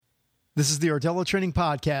This is the Ardella Training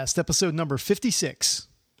Podcast, episode number 56.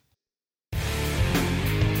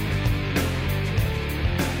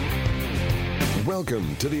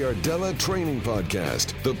 Welcome to the Ardella Training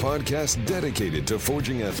Podcast, the podcast dedicated to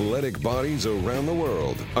forging athletic bodies around the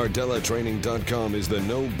world. ArdellaTraining.com is the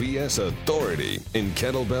no BS authority in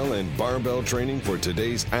kettlebell and barbell training for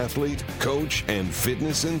today's athlete, coach, and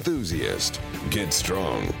fitness enthusiast. Get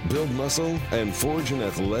strong, build muscle, and forge an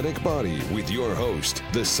athletic body with your host,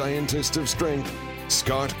 the scientist of strength,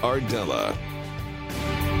 Scott Ardella.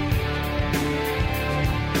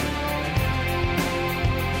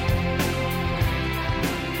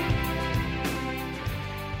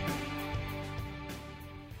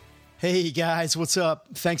 Hey guys, what's up?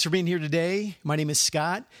 Thanks for being here today. My name is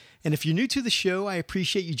Scott, and if you're new to the show, I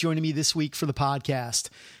appreciate you joining me this week for the podcast.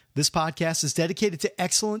 This podcast is dedicated to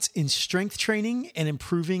excellence in strength training and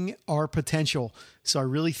improving our potential. So I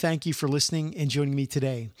really thank you for listening and joining me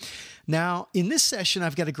today. Now, in this session,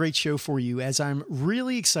 I've got a great show for you as I'm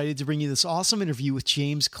really excited to bring you this awesome interview with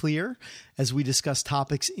James Clear as we discuss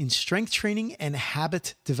topics in strength training and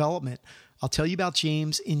habit development. I'll tell you about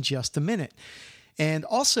James in just a minute. And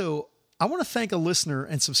also, I want to thank a listener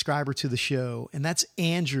and subscriber to the show, and that's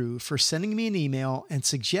Andrew, for sending me an email and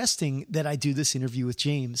suggesting that I do this interview with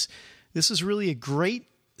James. This is really a great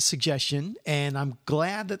suggestion, and I'm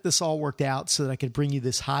glad that this all worked out so that I could bring you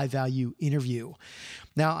this high-value interview.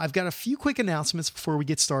 Now, I've got a few quick announcements before we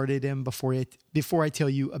get started and before I tell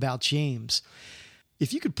you about James.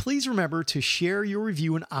 If you could please remember to share your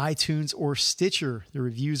review in iTunes or Stitcher. The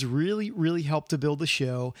reviews really help to build the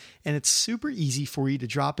show, and it's super easy for you to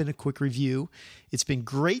drop in a quick review. It's been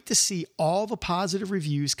great to see all the positive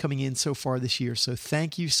reviews coming in so far this year, so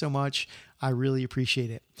thank you so much. I really appreciate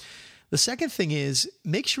it. The second thing is,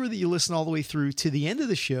 make sure that you listen all the way through to the end of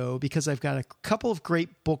the show because I've got a couple of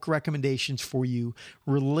great book recommendations for you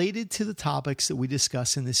related to the topics that we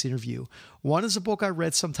discuss in this interview. One is a book I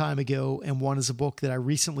read some time ago, and one is a book that I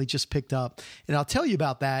recently just picked up, and I'll tell you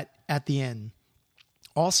about that at the end.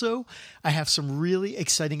 Also, I have some really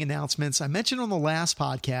exciting announcements I mentioned on the last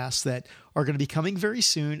podcast that are going to be coming very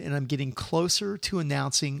soon, and I'm getting closer to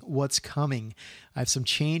announcing what's coming. I have some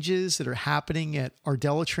changes that are happening at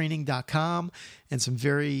ArdellaTraining.com and some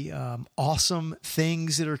very awesome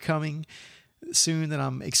things that are coming soon that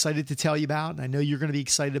I'm excited to tell you about. And I know you're going to be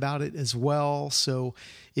excited about it as well. So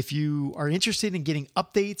if you are interested in getting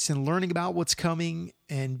updates and learning about what's coming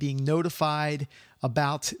and being notified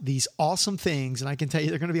about these awesome things, and I can tell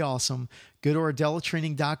you they're going to be awesome, go to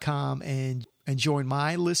ArdellaTraining.com and join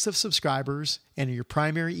my list of subscribers, enter your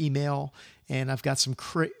primary email, and I've got some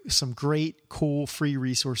great, cool, free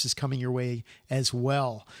resources coming your way as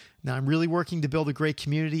well. Now, I'm really working to build a great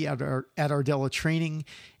community at Ardella Training,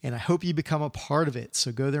 and I hope you become a part of it.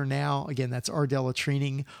 So go there now. Again, that's Ardella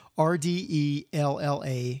Training,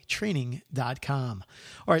 RDELLA training.com.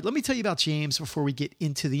 All right, let me tell you about James before we get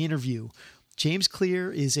into the interview. James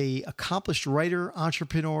Clear is an accomplished writer,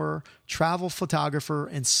 entrepreneur, travel photographer,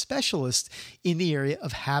 and specialist in the area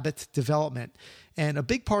of habit development. And a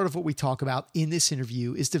big part of what we talk about in this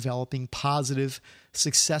interview is developing positive,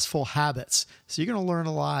 successful habits. So you're going to learn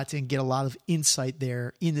a lot and get a lot of insight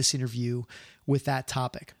there in this interview with that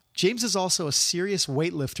topic. James is also a serious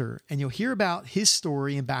weightlifter, and you'll hear about his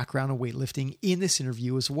story and background in weightlifting in this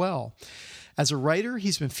interview as well. As a writer,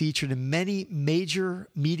 he's been featured in many major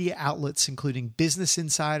media outlets, including Business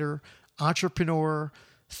Insider, Entrepreneur,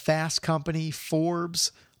 Fast Company,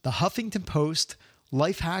 Forbes, The Huffington Post,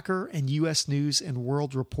 Lifehacker, and U.S. News and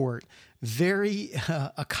World Report. Very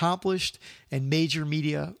accomplished and major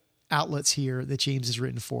media outlets here that James has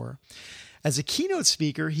written for. As a keynote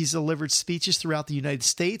speaker, he's delivered speeches throughout the United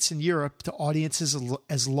States and Europe to audiences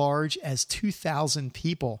as large as 2,000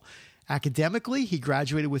 people. Academically, he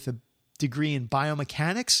graduated with a degree in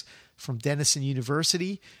biomechanics from Denison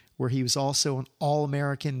University, where he was also an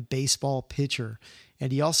All-American baseball pitcher.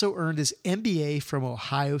 And he also earned his MBA from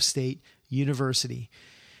Ohio State University.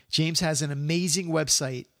 James has an amazing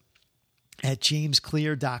website at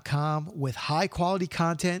jamesclear.com with high-quality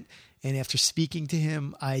content. And after speaking to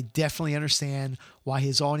him, I definitely understand why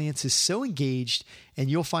his audience is so engaged, and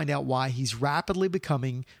you'll find out why he's rapidly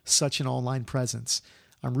becoming such an online presence.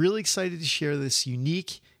 I'm really excited to share this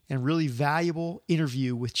unique and really valuable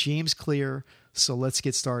interview with James Clear. So let's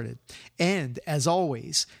get started. And as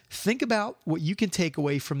always, think about what you can take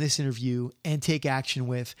away from this interview and take action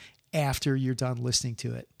with after you're done listening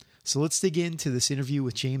to it. So let's dig into this interview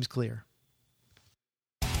with James Clear.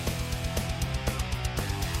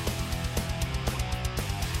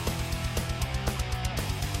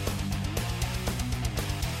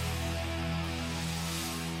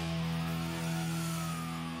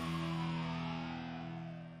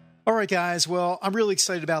 All right, guys. Well, I'm really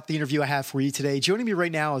excited about the interview I have for you today. Joining me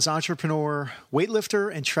right now is entrepreneur,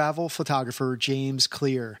 weightlifter, and travel photographer, James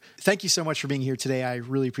Clear. Thank you so much for being here today. I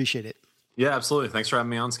really appreciate it. Yeah, absolutely. Thanks for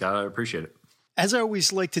having me on, Scott. I appreciate it. As I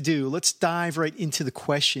always like to do, let's dive right into the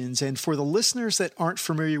questions. And for the listeners that aren't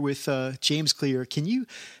familiar with James Clear, can you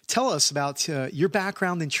tell us about your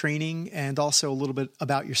background in training and also a little bit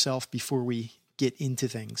about yourself before we get into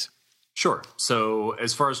things? Sure. So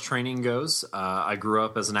as far as training goes, I grew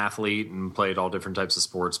up as an athlete and played all different types of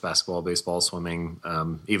sports, basketball, baseball, swimming,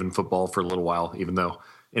 even football for a little while, even though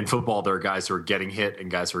in football there are guys who are getting hit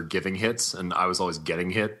and guys who are giving hits, and I was always getting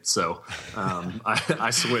hit. So I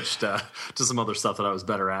switched to some other stuff that I was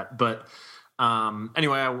better at. But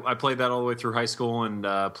anyway, I played that all the way through high school and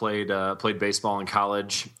played baseball in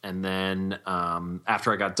college. And then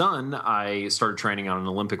after I got done, I started training on an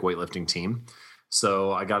Olympic weightlifting team.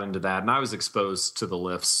 So I got into that, and I was exposed to the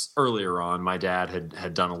lifts earlier on. My dad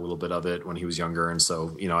had done a little bit of it when he was younger, and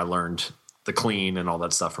so I learned the clean and all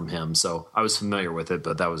that stuff from him. So I was familiar with it,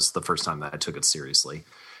 but that was the first time that I took it seriously.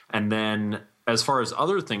 And then as far as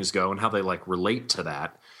other things go and how they relate to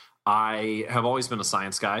that, I have always been a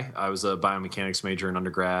science guy. I was a biomechanics major in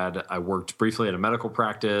undergrad. I worked briefly at a medical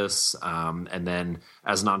practice. And then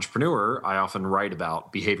as an entrepreneur, I often write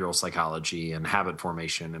about behavioral psychology and habit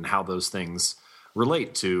formation and how those things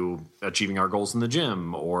relate to achieving our goals in the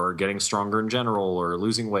gym or getting stronger in general or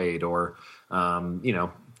losing weight or,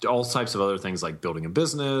 all types of other things like building a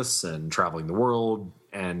business and traveling the world.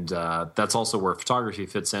 And that's also where photography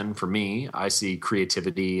fits in for me. I see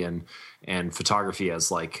creativity and photography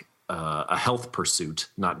as a health pursuit,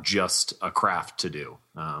 not just a craft to do.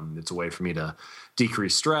 It's a way for me to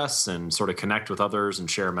decrease stress and sort of connect with others and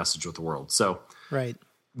share a message with the world. So right.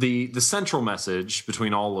 The central message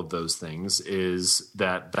between all of those things is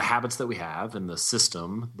that the habits that we have and the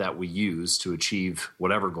system that we use to achieve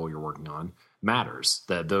whatever goal you're working on matters,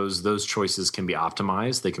 that those choices can be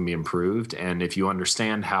optimized, they can be improved. And if you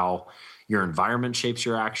understand how your environment shapes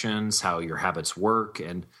your actions, how your habits work,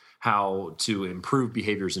 and how to improve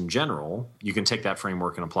behaviors in general, you can take that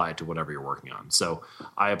framework and apply it to whatever you're working on. So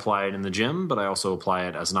I apply it in the gym, but I also apply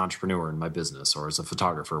it as an entrepreneur in my business or as a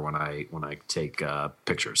photographer when I take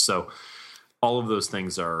pictures. So all of those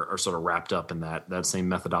things are sort of wrapped up in that same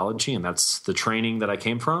methodology, and that's the training that I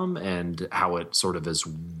came from and how it sort of is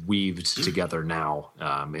weaved together now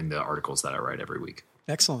in the articles that I write every week.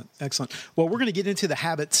 Excellent. Well, we're going to get into the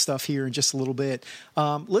habit stuff here in just a little bit.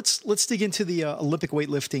 Let's dig into the Olympic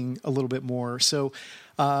weightlifting a little bit more. So,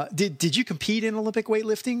 did you compete in Olympic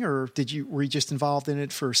weightlifting, or were you just involved in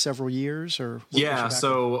it for several years? Or yeah.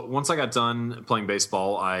 So once I got done playing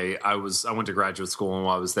baseball, I went to graduate school, and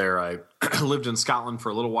while I was there, I lived in Scotland for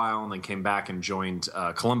a little while, and then came back and joined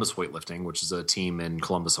Columbus Weightlifting, which is a team in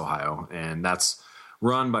Columbus, Ohio, and that's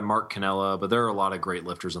run by Mark Canella, but there are a lot of great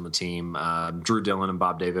lifters on the team. Drew Dillon and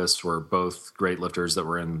Bob Davis were both great lifters that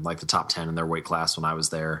were in the top 10 in their weight class when I was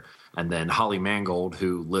there. And then Holly Mangold,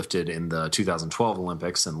 who lifted in the 2012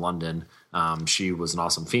 Olympics in London, she was an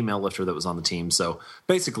awesome female lifter that was on the team. So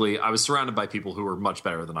basically, I was surrounded by people who were much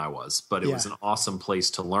better than I was, but it was an awesome place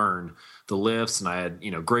to learn the lifts, and I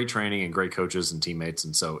had great training and great coaches and teammates,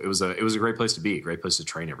 and so it was a great place to be, a great place to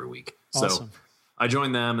train every week. Awesome. So I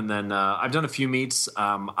joined them, and then I've done a few meets.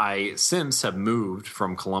 I since have moved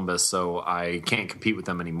from Columbus, so I can't compete with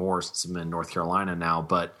them anymore since I'm in North Carolina now.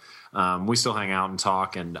 But we still hang out and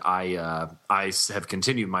talk, and I have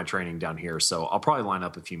continued my training down here. So I'll probably line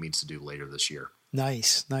up a few meets to do later this year.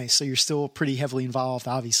 Nice. So you're still pretty heavily involved,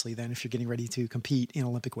 obviously, then, if you're getting ready to compete in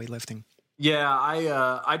Olympic weightlifting. Yeah,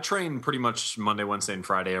 I train pretty much Monday, Wednesday, and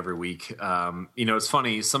Friday every week. It's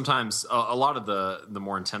funny. Sometimes a lot of the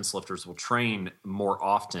more intense lifters will train more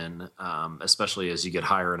often, especially as you get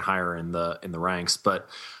higher and higher in the ranks. But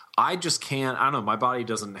I just can't. I don't know. My body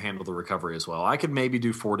doesn't handle the recovery as well. I could maybe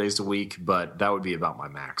do 4 days a week, but that would be about my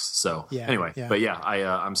max. So anyway, but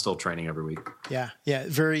I'm still training every week. Yeah.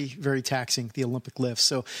 Very, very taxing, the Olympic lifts.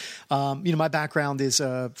 So, my background is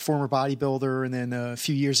a former bodybuilder, and then a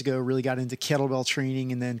few years ago really got into kettlebell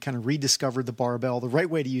training, and then kind of rediscovered the barbell, the right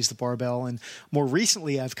way to use the barbell. And more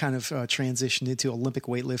recently, I've kind of transitioned into Olympic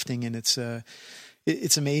weightlifting, and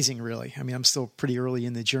it's amazing, really. I mean, I'm still pretty early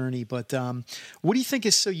in the journey, but what do you think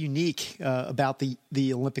is so unique about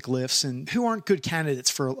the Olympic lifts, and who aren't good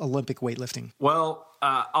candidates for Olympic weightlifting? Well,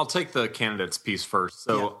 I'll take the candidates piece first.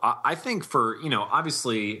 So I think for,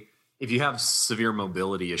 obviously, if you have severe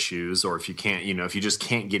mobility issues, or if you can't, if you just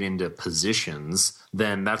can't get into positions,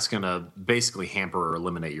 then that's going to basically hamper or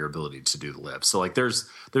eliminate your ability to do the lift. So there's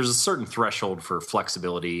a certain threshold for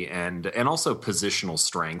flexibility and also positional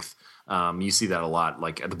strength You see that a lot,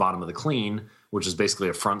 like at the bottom of the clean, which is basically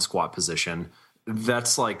a front squat position.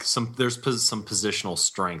 That's like there's some positional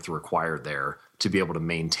strength required there to be able to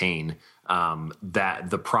maintain that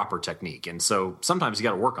the proper technique. And so sometimes you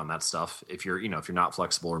got to work on that stuff if you're not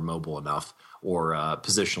flexible or mobile enough or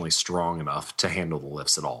positionally strong enough to handle the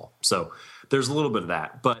lifts at all. So there's a little bit of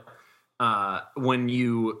that. But when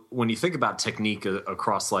you think about technique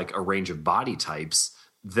across like a range of body types,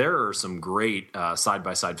 there are some great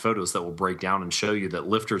side-by-side photos that will break down and show you that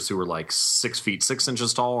lifters who are like 6 feet 6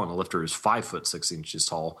 inches tall and a lifter who's 5 foot 6 inches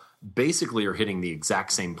tall basically are hitting the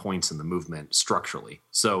exact same points in the movement structurally.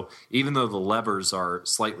 So even though the levers are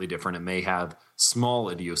slightly different, it may have small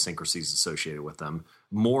idiosyncrasies associated with them.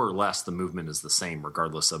 More or less, the movement is the same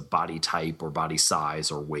regardless of body type or body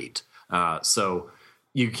size or weight. So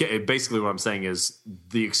basically what I'm saying is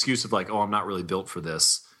the excuse of like, oh, I'm not really built for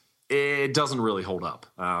this, it doesn't really hold up.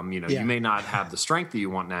 You may not have the strength that you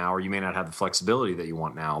want now, or you may not have the flexibility that you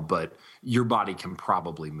want now, but your body can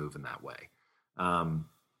probably move in that way.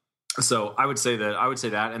 So I would say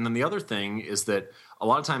that. And then the other thing is that a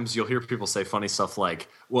lot of times you'll hear people say funny stuff like,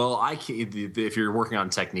 well, if you're working on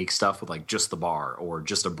technique stuff with like just the bar or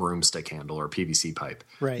just a broomstick handle or a PVC pipe,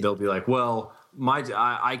 right, they'll be like, well,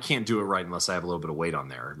 I can't do it right unless I have a little bit of weight on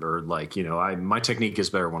there. Or like, my technique is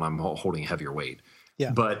better when I'm holding heavier weight.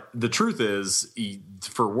 Yeah. But the truth is,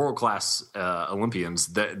 for world-class Olympians,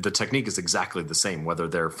 the technique is exactly the same, whether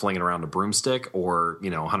they're flinging around a broomstick or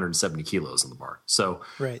 170 kilos on the bar. So,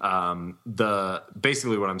 right.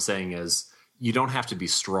 Basically what I'm saying is, you don't have to be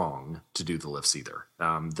strong to do the lifts either.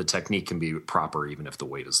 The technique can be proper even if the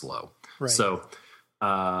weight is low. Right. So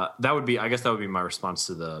that would be my response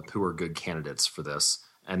to the who are good candidates for this.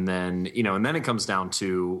 And then, and then it comes down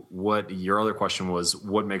to what your other question was,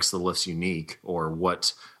 what makes the lifts unique or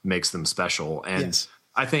what makes them special? And yes.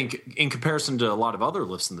 I think in comparison to a lot of other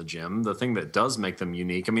lifts in the gym, the thing that does make them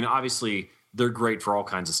unique, I mean, obviously they're great for all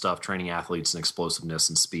kinds of stuff, training athletes and explosiveness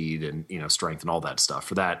and speed and, strength and all that stuff.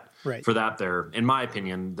 For that, they're, in my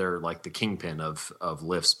opinion, they're like the kingpin of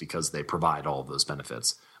lifts because they provide all of those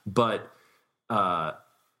benefits. But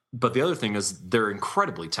the other thing is they're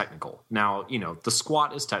incredibly technical. Now, the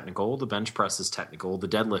squat is technical, the bench press is technical, the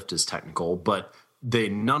deadlift is technical, but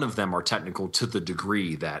none of them are technical to the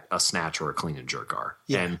degree that a snatch or a clean and jerk are.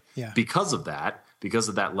 Because of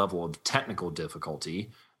that level of technical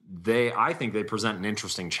difficulty, I think they present an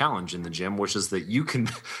interesting challenge in the gym, which is that you can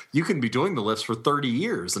be doing the lifts for 30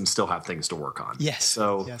 years and still have things to work on. Yes.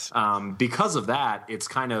 So, yes. Because of that, it's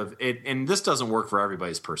kind of it, and this doesn't work for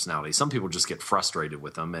everybody's personality. Some people just get frustrated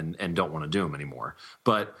with them and don't want to do them anymore.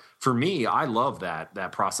 But for me, I love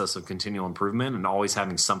that process of continual improvement and always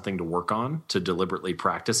having something to work on to deliberately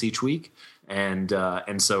practice each week. And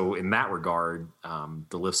so in that regard,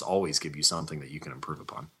 the lifts always give you something that you can improve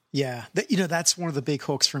upon. Yeah. That's one of the big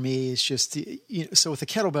hooks for me is just, so with the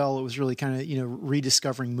kettlebell, it was really kind of,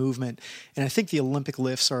 rediscovering movement. And I think the Olympic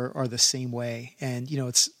lifts are the same way. And,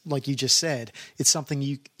 it's like you just said, it's something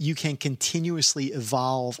you can continuously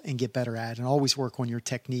evolve and get better at and always work on your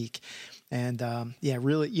technique. And,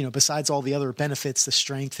 really, besides all the other benefits, the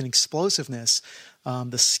strength and explosiveness,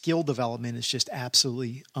 the skill development is just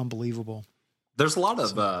absolutely unbelievable. There's a lot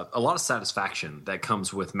of satisfaction that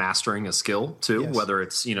comes with mastering a skill too, yes. Whether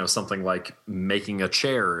it's, something like making a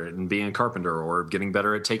chair and being a carpenter or getting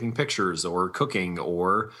better at taking pictures or cooking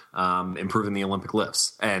or improving the Olympic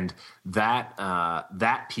lifts. And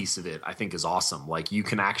that piece of it, I think, is awesome. Like you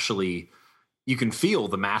can feel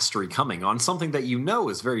the mastery coming on something that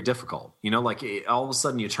is very difficult. All of a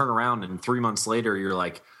sudden you turn around and 3 months later you're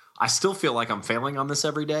like, I still feel like I'm failing on this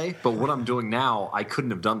every day, but what I'm doing now, I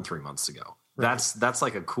couldn't have done 3 months ago. Right. That's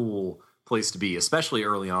like a cool place to be, especially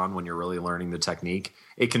early on when you're really learning the technique.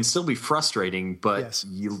 It can still be frustrating, but yes.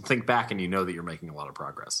 You think back and you know that you're making a lot of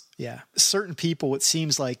progress. Yeah. Certain people, it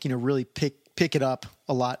seems like, really pick it up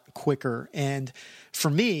a lot quicker. And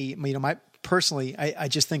for me, personally, I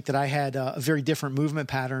just think that I had a very different movement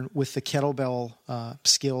pattern with the kettlebell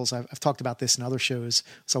skills. I've talked about this in other shows,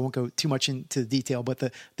 so I won't go too much into detail, but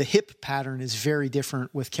the hip pattern is very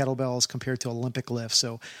different with kettlebells compared to Olympic lifts.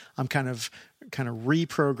 So I'm kind of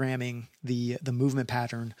reprogramming the movement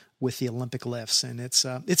pattern with the Olympic lifts. And it's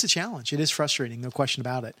a challenge. It is frustrating, no question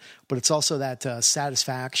about it. But it's also that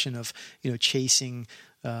satisfaction of, chasing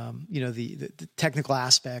the technical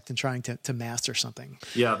aspect and trying to master something.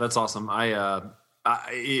 Yeah, that's awesome. I'm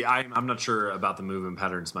not sure about the movement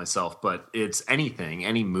patterns myself, but it's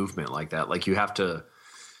any movement like that. Like you have to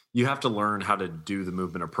you have to learn how to do the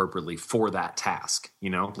movement appropriately for that task,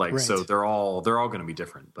 Right. so they're all going to be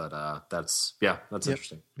different, but that's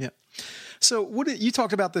interesting. Yeah. So you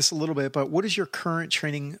talked about this a little bit, but what is your current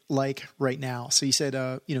training like right now? So you said,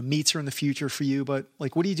 meets are in the future for you, but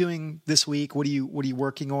like, what are you doing this week? What are you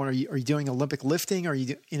working on? Are you doing Olympic lifting? Are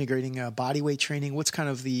you integrating body weight training? What's kind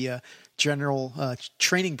of the general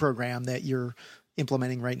training program that you're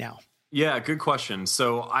implementing right now? Yeah, good question.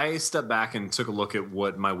 So I stepped back and took a look at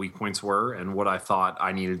what my weak points were and what I thought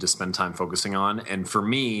I needed to spend time focusing on. And for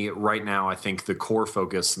me, right now, I think the core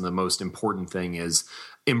focus and the most important thing is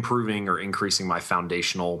improving or increasing my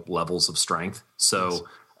foundational levels of strength. So,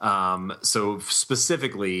 so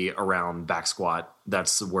specifically around back squat,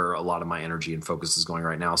 that's where a lot of my energy and focus is going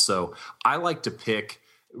right now. So I like to pick,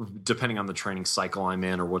 depending on the training cycle I'm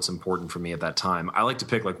in or what's important for me at that time, I like to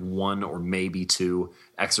pick like one or maybe two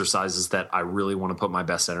exercises that I really want to put my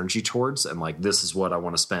best energy towards. And like, this is what I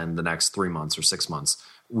want to spend the next 3 months or 6 months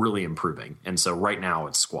really improving. And so right now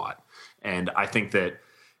it's squat. And I think that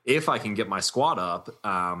if I can get my squat up,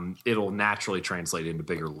 it'll naturally translate into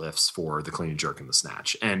bigger lifts for the clean and jerk and the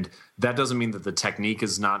snatch. And that doesn't mean that the technique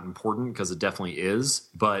is not important, because it definitely is,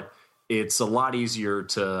 but it's a lot easier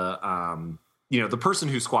to, the person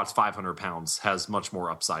who squats 500 pounds has much more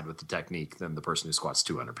upside with the technique than the person who squats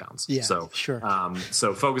 200 pounds. Yeah, so, sure.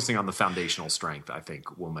 So focusing on the foundational strength, I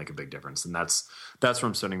think, will make a big difference. And that's where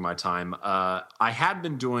I'm spending my time. I had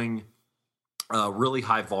been doing really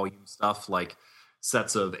high volume stuff, like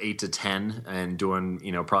sets of 8 to 10 and doing,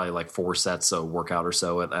 probably like 4 sets a workout or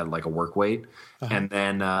so at like a work weight. Uh-huh.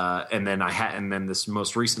 And then this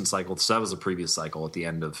most recent cycle, so that was a previous cycle at the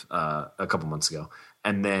end of a couple months ago.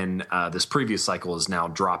 And then this previous cycle is now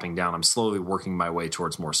dropping down. I'm slowly working my way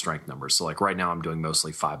towards more strength numbers. So like right now I'm doing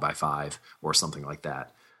mostly 5x5 or something like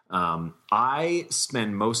that. I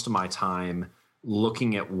spend most of my time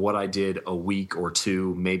looking at what I did a week or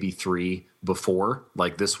 2, maybe 3 before,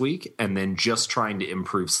 like this week, and then just trying to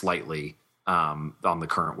improve slightly on the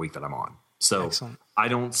current week that I'm on. So Excellent. I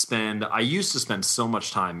used to spend so much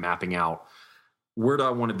time mapping out, where do I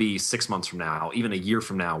want to be 6 months from now, even a year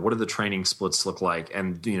from now? What do the training splits look like?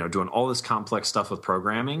 And, doing all this complex stuff with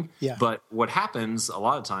programming. Yeah. But what happens a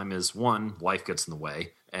lot of time is, one, life gets in the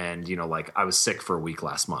way. And, like I was sick for a week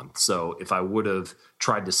last month. So if I would have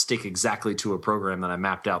tried to stick exactly to a program that I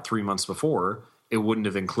mapped out 3 months before, it wouldn't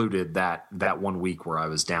have included that 1 week where I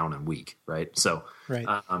was down and weak. Right. So, right.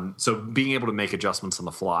 So being able to make adjustments on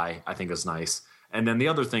the fly, I think is nice. And then the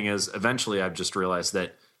other thing is, eventually I've just realized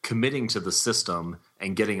that committing to the system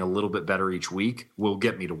and getting a little bit better each week will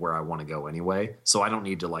get me to where I want to go anyway. So I don't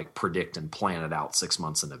need to like predict and plan it out 6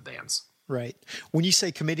 months in advance. Right. When you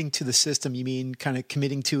say committing to the system, you mean kind of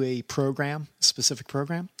committing to a program, a specific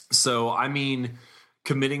program? So, I mean,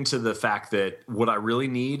 committing to the fact that what I really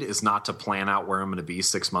need is not to plan out where I'm going to be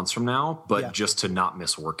 6 months from now, but just to not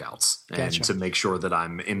miss workouts and to make sure that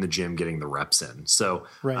I'm in the gym getting the reps in. So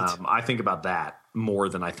I think about that more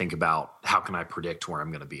than I think about how can I predict where I'm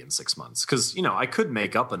going to be in 6 months. Because, I could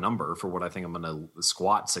make up a number for what I think I'm going to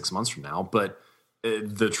squat 6 months from now, but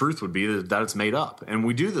the truth would be that it's made up. And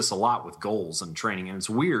we do this a lot with goals and training. And it's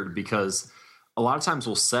weird because a lot of times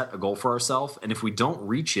we'll set a goal for ourselves, and if we don't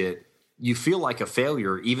reach it, you feel like a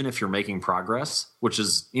failure, even if you're making progress, which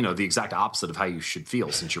is, the exact opposite of how you should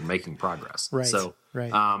feel since you're making progress. Right. So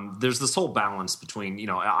there's this whole balance between,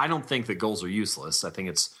 I don't think that goals are useless. I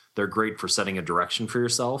think they're great for setting a direction for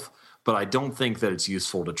yourself, but I don't think that it's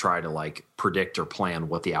useful to try to like predict or plan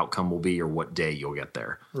what the outcome will be or what day you'll get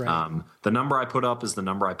there. Right. The number I put up is the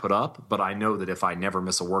number I put up, but I know that if I never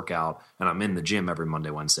miss a workout and I'm in the gym every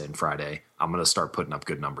Monday, Wednesday, and Friday, I'm going to start putting up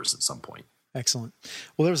good numbers at some point. Excellent.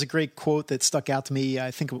 Well, there was a great quote that stuck out to me.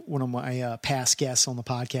 I think one of my past guests on the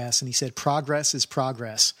podcast, and he said, "Progress is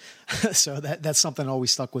progress." So that's something that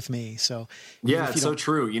always stuck with me. So yeah, it's so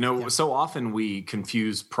true. So often we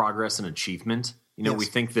confuse progress and achievement. We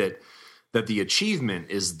think that the achievement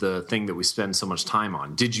is the thing that we spend so much time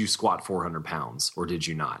on. Did you squat 400 pounds or did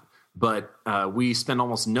you not? But we spend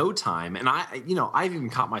almost no time. And I've even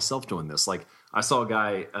caught myself doing this. Like, I saw a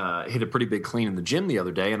guy hit a pretty big clean in the gym the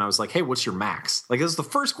other day, and I was like, "Hey, what's your max?" Like, this is the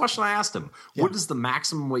first question I asked him. Yeah. What is the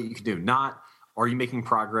maximum weight you can do? Not, are you making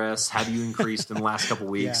progress? Have you increased in the last couple of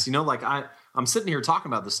weeks? Yeah. I'm sitting here talking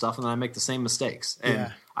about this stuff, and then I make the same mistakes.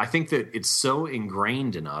 And I think that it's so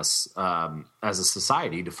ingrained in us as a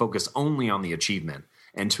society to focus only on the achievement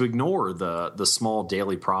and to ignore the small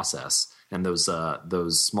daily process and those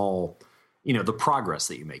small, the progress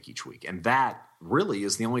that you make each week. And that really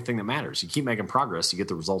is the only thing that matters. You keep making progress, you get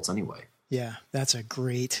the results anyway. Yeah, that's a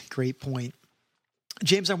great point.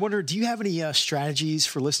 James, I wonder, do you have any strategies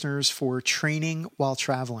for listeners for training while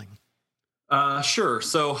traveling? Sure.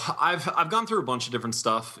 So I've gone through a bunch of different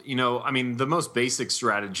stuff. The most basic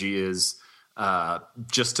strategy is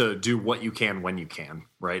just to do what you can when you can,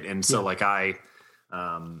 right? And so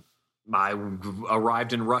I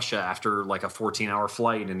arrived in Russia after like a 14-hour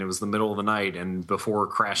flight, and it was the middle of the night. And before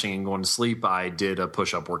crashing and going to sleep, I did a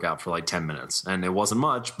push-up workout for like 10 minutes, and it wasn't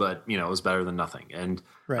much, but it was better than nothing. And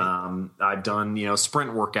I've done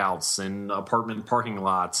sprint workouts in apartment parking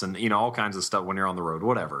lots, and all kinds of stuff when you're on the road.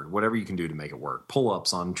 Whatever you can do to make it work.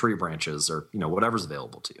 Pull-ups on tree branches, or whatever's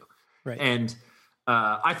available to you. Right. And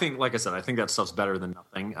I think, like I said, I think that stuff's better than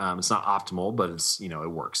nothing. It's not optimal, but it's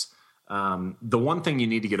it works. The one thing you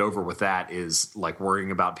need to get over with that is like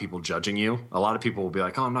worrying about people judging you. A lot of people will be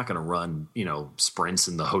like, oh, I'm not going to run, sprints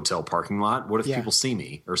in the hotel parking lot. What if people see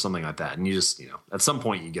me or something like that? And you just, at some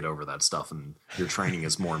point you get over that stuff, and your training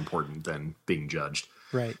is more important than being judged.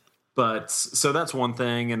 Right. But so that's one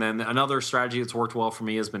thing. And then another strategy that's worked well for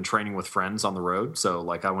me has been training with friends on the road. So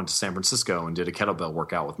like I went to San Francisco and did a kettlebell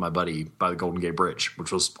workout with my buddy by the Golden Gate Bridge,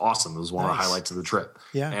 which was awesome. It was one of the highlights of the trip.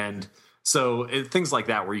 Yeah. And so things like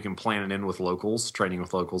that, where you can plan it in with locals, training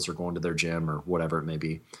with locals, or going to their gym or whatever it may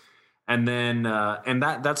be. And then,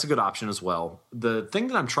 that's a good option as well. The thing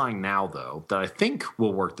that I'm trying now, though, that I think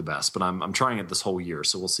will work the best, but I'm trying it this whole year,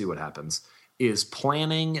 so we'll see what happens, is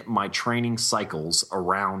planning my training cycles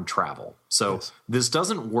around travel. So This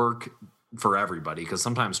doesn't work for everybody, because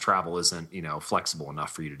sometimes travel isn't, flexible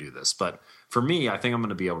enough for you to do this. But for me, I think I'm going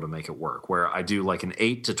to be able to make it work, where I do like an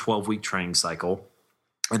 8 to 12 week training cycle.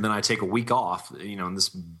 And then I take a week off, and this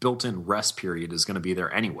built-in rest period is going to be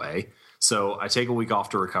there anyway. So I take a week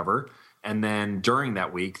off to recover. And then during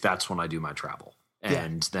that week, that's when I do my travel.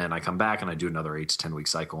 And then I come back and I do another 8 to 10 week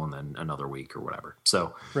cycle, and then another week or whatever.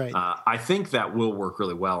 So I think that will work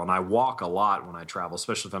really well. And I walk a lot when I travel,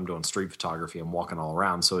 especially if I'm doing street photography. I'm walking all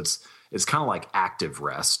around. So it's kind of like active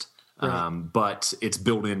rest, but it's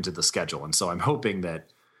built into the schedule. And so I'm hoping that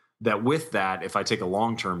with that, if I take a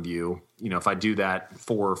long-term view, if I do that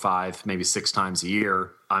 4 or 5, maybe 6 times a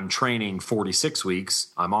year, I'm training 46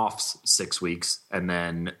 weeks, I'm off 6 weeks,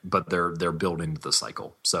 but they're built into the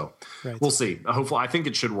cycle. So We'll see. Hopefully, I think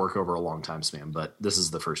it should work over a long time span, but this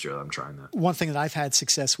is the first year that I'm trying that. One thing that I've had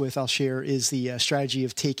success with, I'll share, is the strategy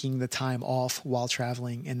of taking the time off while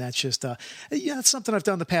traveling. And that's just, it's something I've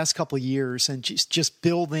done the past couple of years, and just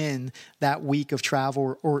build in that week of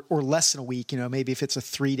travel or less than a week, maybe if it's a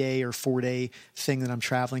 3-day or 4-day thing that I'm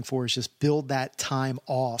traveling for, is just build that time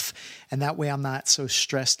off. And that way I'm not so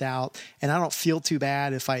stressed out, and I don't feel too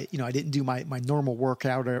bad if I didn't do my normal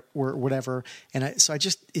workout or whatever. And it's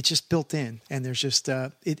just built in, and there's just,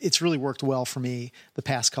 it's really worked well for me the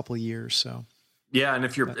past couple of years. So. Yeah. And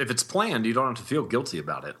if it's planned, you don't have to feel guilty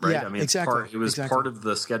about it. Right. Yeah, exactly. It was part of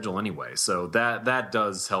the schedule anyway. So that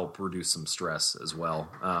does help reduce some stress as well.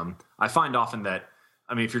 I find often that,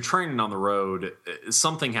 if you're training on the road,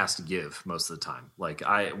 something has to give most of the time. Like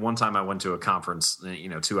one time I went to a conference,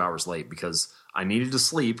 2 hours late because I needed to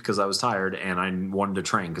sleep because I was tired, and I wanted to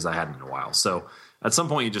train because I hadn't in a while. So at some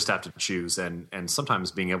point you just have to choose, and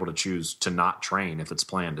sometimes being able to choose to not train if it's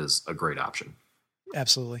planned is a great option.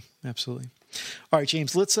 Absolutely. Absolutely. All right,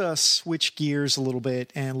 James, let's switch gears a little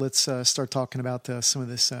bit, and let's start talking about some of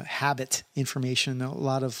this habit information, a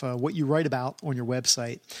lot of what you write about on your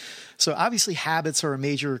website. So obviously habits are a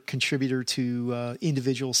major contributor to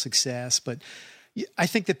individual success, but I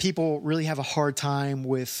think that people really have a hard time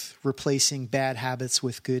with replacing bad habits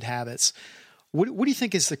with good habits. What do you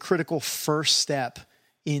think is the critical first step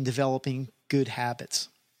in developing good habits?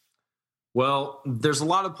 Well, there's a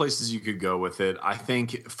lot of places you could go with it. I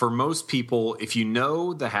think for most people, if you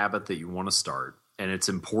know the habit that you want to start, and it's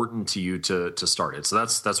important to you to start it. So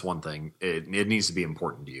that's one thing. It needs to be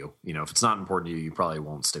important to you. If it's not important to you, you probably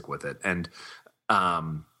won't stick with it. And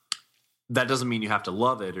that doesn't mean you have to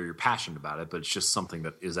love it or you're passionate about it, but it's just something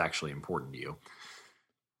that is actually important to you.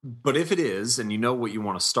 But if it is, and you know what you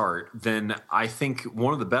want to start, then I think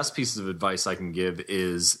one of the best pieces of advice I can give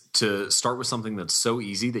is to start with something that's so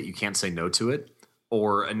easy that you can't say no to it.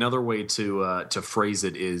 Or another way to phrase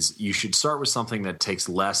it is you should start with something that takes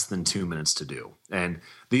less than 2 minutes to do. And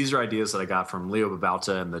these are ideas that I got from Leo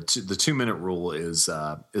Babauta, and the 2-minute rule is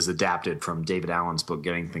adapted from David Allen's book,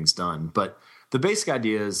 Getting Things Done. But the basic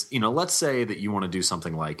idea is, let's say that you want to do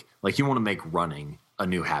something like you want to make running a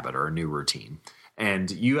new habit or a new routine.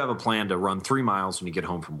 And you have a plan to run 3 miles when you get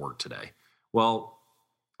home from work today. Well,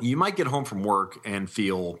 you might get home from work and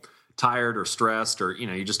feel tired or stressed, or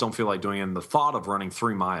you just don't feel like doing it. And the thought of running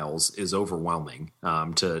 3 miles is overwhelming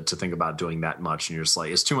to think about doing that much. And you're just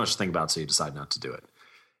like, it's too much to think about, so you decide not to do it.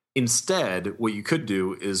 Instead, what you could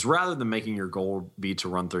do is rather than making your goal be to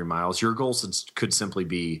run 3 miles, your goal could simply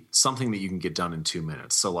be something that you can get done in 2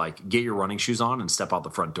 minutes. So like get your running shoes on and step out the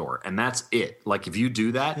front door. And that's it. Like if you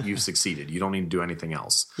do that, you've succeeded. You don't need to do anything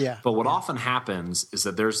else. Yeah. But what often happens is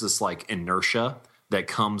that there's this like inertia that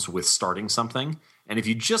comes with starting something. And if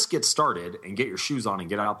you just get started and get your shoes on and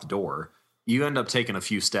get out the door, you end up taking a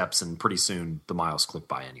few steps and pretty soon the miles click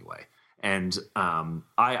by anyway. And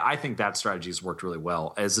I think that strategy has worked really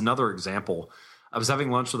well. As another example, I was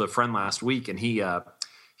having lunch with a friend last week, and he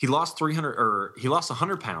lost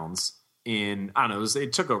 100 pounds in, I don't know,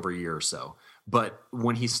 it took over a year or so. But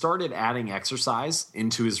when he started adding exercise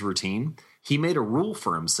into his routine, he made a rule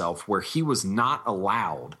for himself where he was not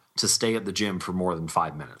allowed to stay at the gym for more than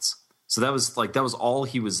 5 minutes. So that was all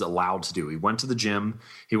he was allowed to do. He went to the gym.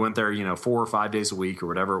 He went there, 4 or 5 days a week or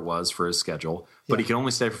whatever it was for his schedule, but he could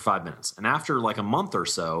only stay for 5 minutes. And after like a month or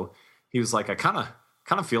so, he was like, I kind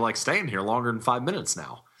of feel like staying here longer than 5 minutes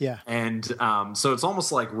now. Yeah. And so it's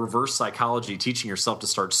almost like reverse psychology, teaching yourself to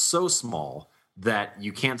start so small that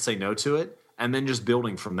you can't say no to it, and then just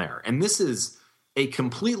building from there. And this is a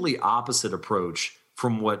completely opposite approach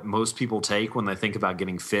from what most people take when they think about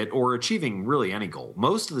getting fit or achieving really any goal.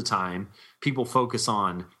 Most of the time, people focus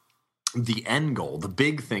on the end goal, the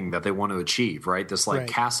big thing that they want to achieve, right? This like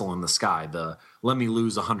castle in the sky, the let me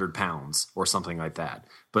lose 100 pounds or something like that.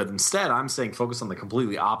 But instead, I'm saying focus on the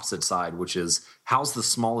completely opposite side, which is how's the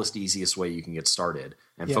smallest, easiest way you can get started,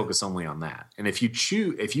 and focus only on that. And if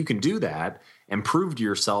you can do that and prove to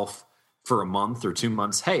yourself for a month or 2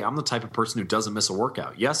 months, hey, I'm the type of person who doesn't miss a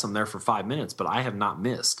workout. Yes, I'm there for 5 minutes, but I have not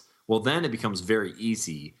missed. Well, then it becomes very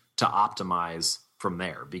easy to optimize from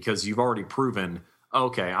there because you've already proven,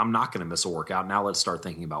 okay, I'm not going to miss a workout. Now let's start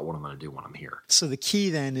thinking about what I'm going to do when I'm here. So the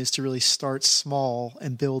key then is to really start small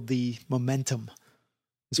and build the momentum.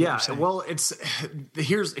 Yeah, well,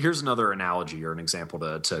 here's another analogy or an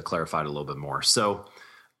example to clarify it a little bit more. So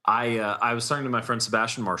I was talking to my friend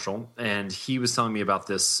Sebastian Marshall, and he was telling me about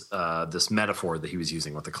this metaphor that he was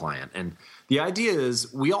using with the client. And the idea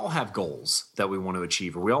is we all have goals that we want to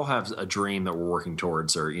achieve, or we all have a dream that we're working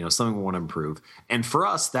towards, or something we want to improve. And for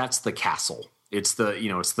us, that's the castle. It's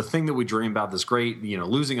the thing that we dream about. This great,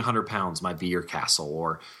 losing 100 pounds might be your castle,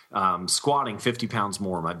 or squatting 50 pounds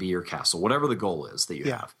more might be your castle. Whatever the goal is that you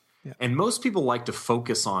have. Yeah. And most people like to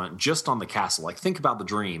focus just on the castle, like think about the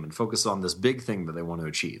dream and focus on this big thing that they want to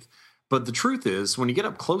achieve. But the truth is, when you get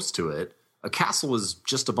up close to it, a castle is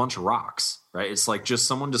just a bunch of rocks, right? It's like just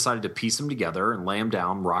someone decided to piece them together and lay them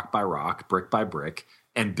down rock by rock, brick by brick,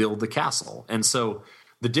 and build the castle. And so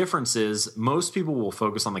the difference is most people will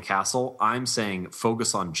focus on the castle. I'm saying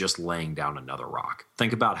focus on just laying down another rock.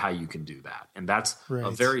 Think about how you can do that. And that's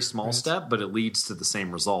a very small step, but it leads to the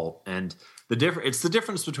same result. And it's the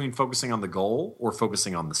difference between focusing on the goal or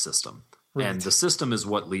focusing on the system. Right. And the system is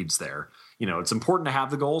what leads there. It's important to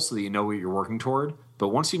have the goal so that you know what you're working toward. But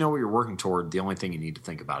once you know what you're working toward, the only thing you need to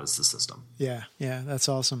think about is the system. Yeah, that's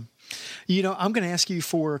awesome. I'm going to ask you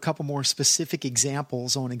for a couple more specific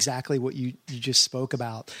examples on exactly what you just spoke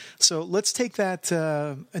about. So let's take that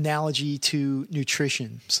analogy to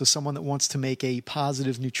nutrition. So someone that wants to make a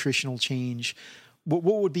positive nutritional change, what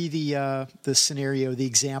would be the scenario, the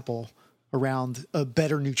example around a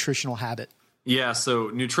better nutritional habit? Yeah, so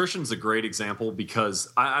nutrition's a great example because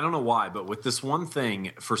I don't know why, but with this one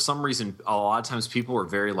thing, for some reason, a lot of times people are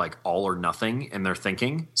very like all or nothing in their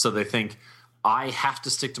thinking. So they think, I have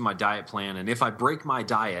to stick to my diet plan, and if I break my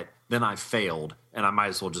diet, then I've failed, and I might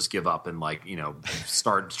as well just give up and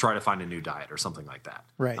try to find a new diet or something like that.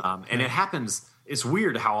 Right. It happens. It's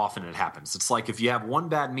weird how often it happens. It's like if you have one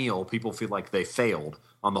bad meal, people feel like they failed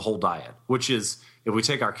on the whole diet, which is, if we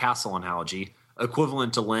take our castle analogy,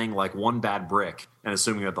 equivalent to laying like one bad brick and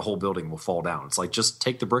assuming that the whole building will fall down. It's like, just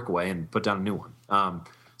take the brick away and put down a new one.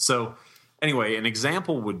 So anyway, an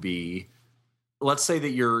example would be, let's say that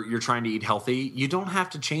you're trying to eat healthy. You don't have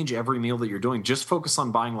to change every meal that you're doing. Just focus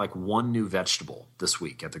on buying like one new vegetable this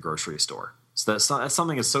week at the grocery store. So that's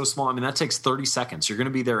something that's so small. I mean, that takes 30 seconds. You're going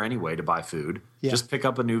to be there anyway to buy food. Yeah. Just pick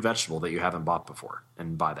up a new vegetable that you haven't bought before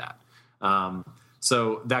and buy that.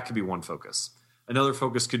 So that could be one focus. Another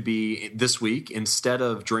focus could be this week, instead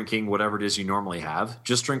of drinking whatever it is you normally have,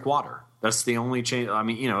 just drink water. That's the only change. I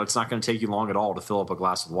mean, it's not going to take you long at all to fill up a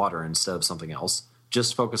glass of water instead of something else.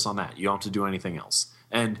 Just focus on that. You don't have to do anything else.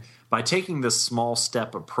 And by taking this small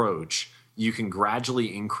step approach, you can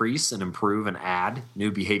gradually increase and improve and add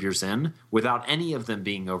new behaviors in without any of them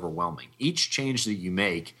being overwhelming. Each change that you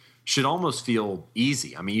make should almost feel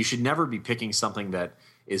easy. I mean, you should never be picking something that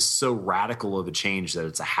is so radical of a change that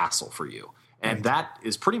it's a hassle for you. And that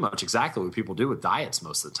is pretty much exactly what people do with diets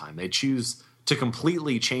most of the time. They choose to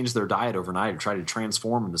completely change their diet overnight or try to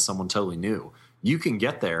transform into someone totally new. You can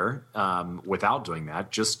get there without doing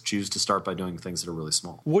that. Just choose to start by doing things that are really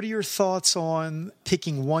small. What are your thoughts on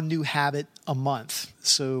picking one new habit a month?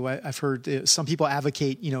 So I've heard some people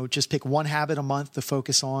advocate, just pick one habit a month to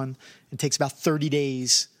focus on. It takes about 30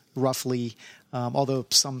 days roughly, although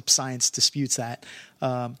some science disputes that,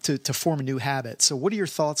 to form a new habit. So what are your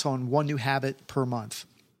thoughts on one new habit per month?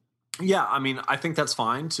 Yeah, I mean, I think that's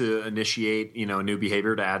fine to initiate, a new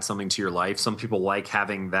behavior, to add something to your life. Some people like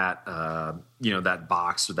having that, that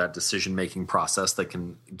box or that decision-making process that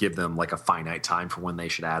can give them like a finite time for when they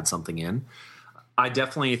should add something in. I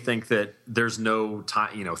definitely think that there's no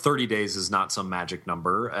time, 30 days is not some magic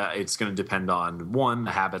number. It's going to depend on, one,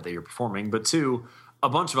 the habit that you're performing, but two, a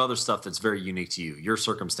bunch of other stuff that's very unique to you, your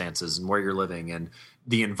circumstances and where you're living and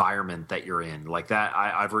the environment that you're in. Like that,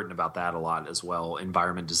 I've written about that a lot as well,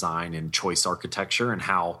 environment design and choice architecture, and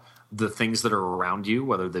how the things that are around you,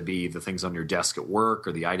 whether they be the things on your desk at work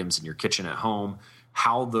or the items in your kitchen at home,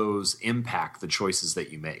 how those impact the choices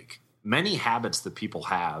that you make. Many habits that people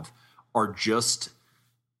have are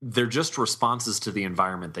they're just responses to the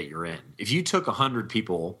environment that you're in. If you took 100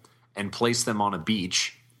 people and placed them on a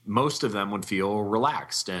beach, most of them would feel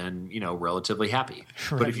relaxed and, relatively happy.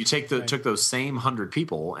 Right. But if you took those same 100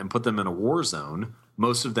 people and put them in a war zone,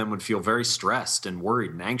 most of them would feel very stressed and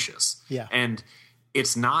worried and anxious. Yeah. And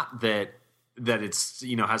it's not that it's,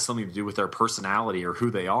 has something to do with their personality or who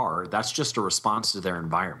they are. That's just a response to their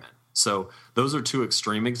environment. So those are two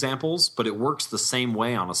extreme examples, but it works the same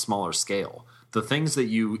way on a smaller scale. The things that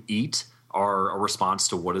you eat are a response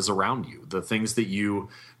to what is around you. The things that you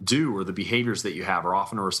do or the behaviors that you have are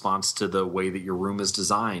often a response to the way that your room is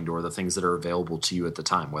designed or the things that are available to you at the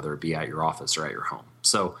time, whether it be at your office or at your home.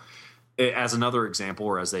 So as another example,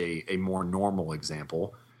 or as a more normal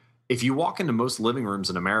example, if you walk into most living rooms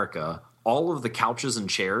in America, all of the couches and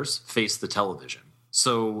chairs face the television.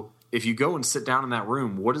 So if you go and sit down in that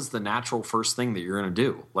room, what is the natural first thing that you're going to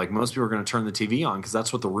do? Like, most people are going to turn the TV on because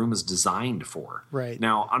that's what the room is designed for. Right.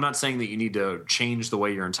 Now, I'm not saying that you need to change the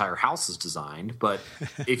way your entire house is designed, but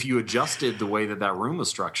if you adjusted the way that room was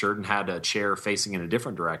structured and had a chair facing in a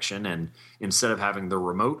different direction, and instead of having the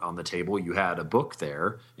remote on the table, you had a book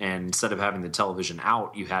there, and instead of having the television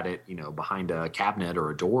out, you had it, behind a cabinet or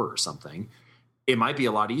a door or something, it might be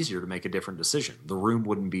a lot easier to make a different decision. The room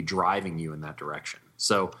wouldn't be driving you in that direction.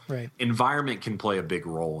 So Environment can play a big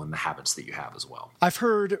role in the habits that you have as well. I've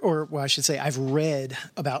heard, I've read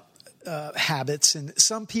about habits, and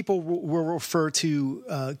some people will refer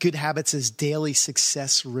to good habits as daily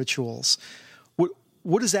success rituals.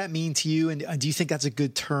 What does that mean to you? And do you think that's a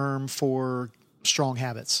good term for strong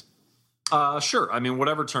habits? Sure. I mean,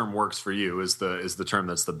 whatever term works for you is the term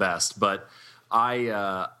that's the best, but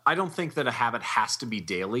I don't think that a habit has to be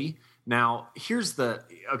daily. Now, here's the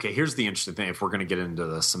interesting thing, if we're going to get into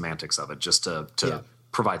the semantics of it, just to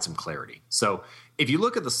provide some clarity. So if you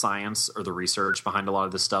look at the science or the research behind a lot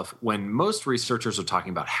of this stuff, when most researchers are talking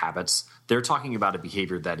about habits, they're talking about a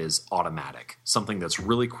behavior that is automatic, something that's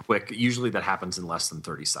really quick, usually that happens in less than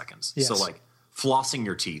 30 seconds. Yes. So like flossing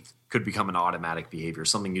your teeth could become an automatic behavior,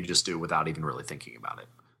 something you just do without even really thinking about it,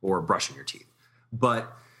 or brushing your teeth.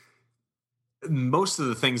 But most of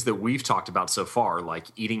the things that we've talked about so far, like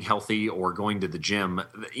eating healthy or going to the gym,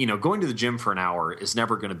 going to the gym for an hour is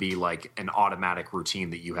never going to be like an automatic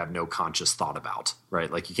routine that you have no conscious thought about,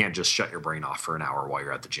 right? Like you can't just shut your brain off for an hour while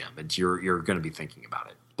you're at the gym, and you're going to be thinking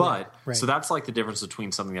about it. But so that's like the difference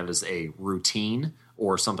between something that is a routine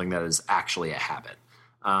or something that is actually a habit.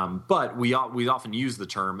 But we often use the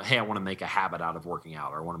term, hey, I want to make a habit out of working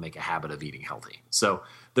out, or I want to make a habit of eating healthy. So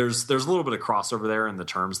there's a little bit of crossover there in the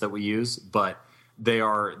terms that we use, but they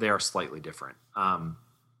are slightly different.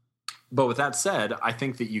 But with that said, I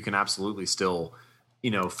think that you can absolutely still,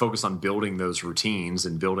 focus on building those routines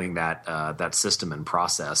and building that system and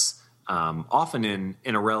process, often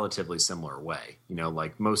in a relatively similar way.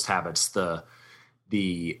 Like most habits, the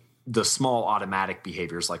small automatic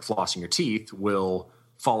behaviors like flossing your teeth will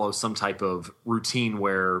follow some type of routine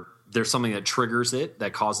where there's something that triggers it,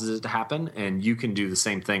 that causes it to happen. And you can do the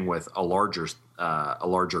same thing with a larger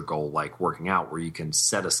goal like working out, where you can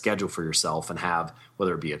set a schedule for yourself and have,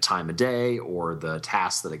 whether it be a time of day or the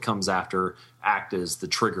task that it comes after, act as the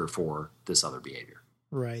trigger for this other behavior.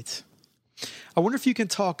 Right. I wonder if you can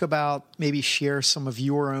talk about, maybe share some of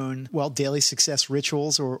your own, daily success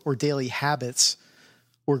rituals or daily habits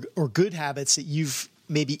or good habits that you've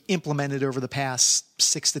maybe implemented over the past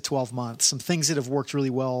 6 to 12 months, some things that have worked really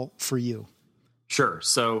well for you. Sure.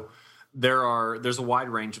 So there's a wide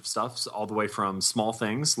range of stuff, all the way from small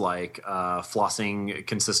things like flossing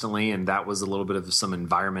consistently, and that was a little bit of some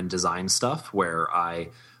environment design stuff where I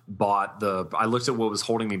looked at what was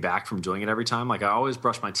holding me back from doing it every time. Like I always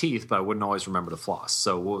brush my teeth, but I wouldn't always remember to floss.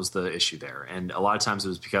 So what was the issue there? And a lot of times it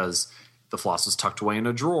was because the floss was tucked away in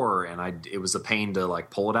a drawer, and it was a pain to like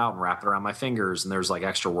pull it out and wrap it around my fingers, and there's like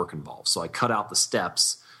extra work involved. So I cut out the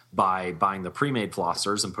steps by buying the pre-made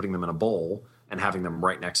flossers and putting them in a bowl and having them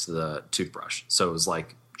right next to the toothbrush. So it was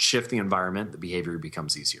like shift the environment, the behavior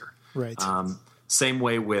becomes easier. Right. Same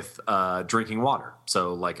way with drinking water.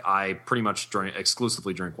 So like I pretty much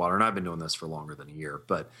exclusively drink water, and I've been doing this for longer than a year,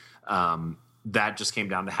 but that just came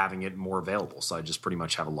down to having it more available. So I just pretty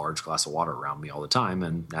much have a large glass of water around me all the time,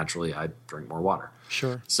 and naturally I drink more water.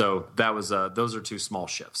 Sure. So that was those are two small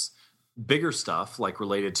shifts. Bigger stuff like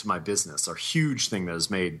related to my business, a huge thing that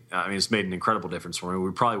has made it's made an incredible difference for me.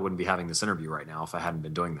 We probably wouldn't be having this interview right now if I hadn't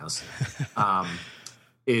been doing this.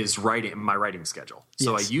 Is my writing schedule.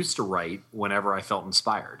 So Yes. I used to write whenever I felt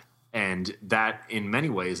inspired. And that in many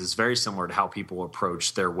ways is very similar to how people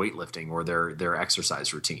approach their weightlifting or their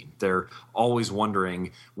exercise routine. They're always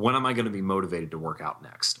wondering, when am I going to be motivated to work out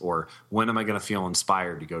next? Or when am I going to feel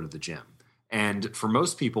inspired to go to the gym? And for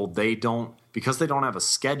most people, because they don't have a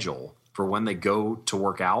schedule for when they go to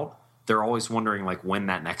work out, they're always wondering like when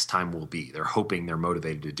that next time will be. They're hoping they're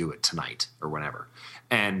motivated to do it tonight or whenever.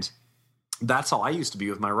 And that's how I used to be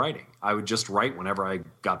with my writing. I would just write whenever I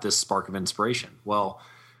got this spark of inspiration. Well,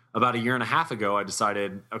 about a year and a half ago, I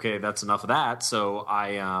decided, okay, that's enough of that. So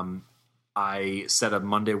I set a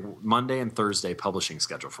Monday and Thursday publishing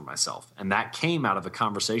schedule for myself. And that came out of a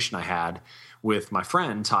conversation I had with my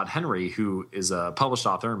friend, Todd Henry, who is a published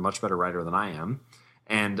author and much better writer than I am.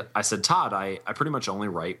 And I said, Todd, I pretty much only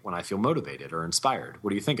write when I feel motivated or inspired. What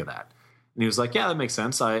do you think of that? And he was like, yeah, that makes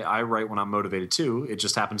sense. I write when I'm motivated too. It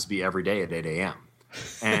just happens to be every day at 8 a.m.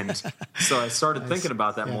 And so I started thinking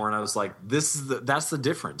about that more, and I was like, that's the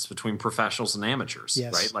difference between professionals and amateurs,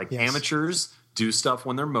 Yes. right? Like Yes. amateurs do stuff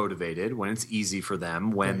when they're motivated, when it's easy for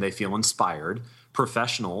them, when they feel inspired.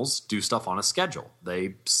 Professionals do stuff on a schedule.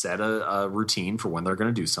 They set a routine for when they're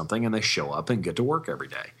going to do something, and they show up and get to work every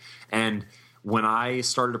day. And when I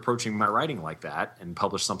started approaching my writing like that and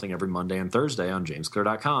published something every Monday and Thursday on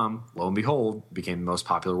jamesclear.com, lo and behold, became the most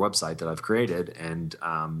popular website that I've created. And,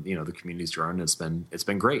 the community's grown. It's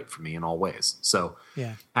been great for me in all ways. So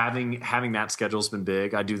having that schedule's been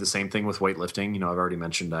big. I do the same thing with weightlifting. I've already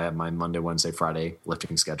mentioned I have my Monday, Wednesday, Friday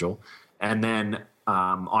lifting schedule. And then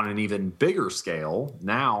on an even bigger scale,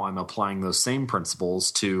 now I'm applying those same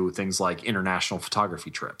principles to things like international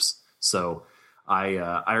photography trips. So I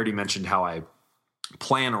already mentioned how I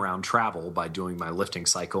plan around travel by doing my lifting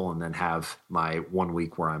cycle and then have my 1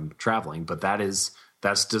 week where I'm traveling. But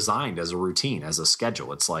that's designed as a routine, as a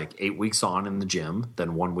schedule. It's like 8 weeks on in the gym,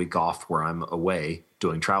 then 1 week off where I'm away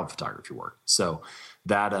doing travel photography work. So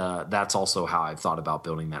that's also how I've thought about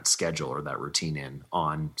building that schedule or that routine in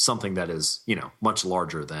on something that is, much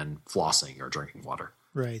larger than flossing or drinking water.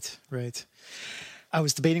 Right. I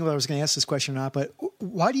was debating whether I was going to ask this question or not, but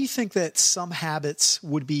why do you think that some habits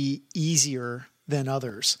would be easier than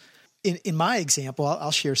others? In my example, I'll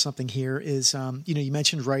share something here is, you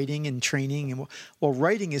mentioned writing and training, and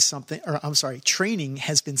writing is training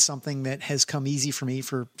has been something that has come easy for me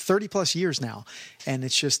for 30 plus years now. And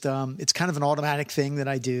it's just, it's kind of an automatic thing that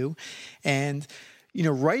I do. And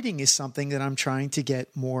writing is something that I'm trying to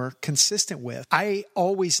get more consistent with. I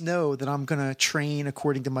always know that I'm going to train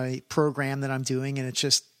according to my program that I'm doing. And it's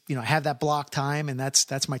just, I have that block time, and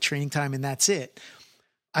that's my training time, and that's it.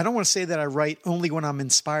 I don't want to say that I write only when I'm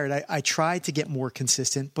inspired. I try to get more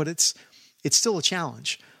consistent, but it's still a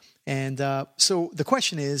challenge. And so the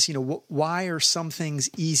question is, why are some things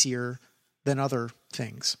easier than other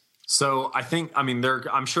things? So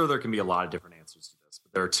I'm sure there can be a lot of different answers to this,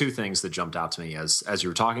 but there are two things that jumped out to me as you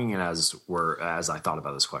were talking and as I thought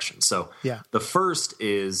about this question. So the first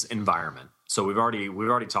is environment. So we've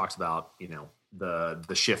already talked about,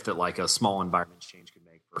 the shift that like a small environment change could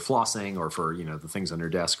make for flossing or for, the things on your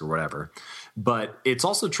desk or whatever. But it's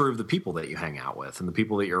also true of the people that you hang out with and the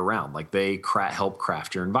people that you're around. Like they help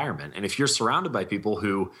craft your environment. And if you're surrounded by people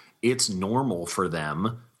who it's normal for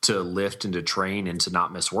them to lift and to train and to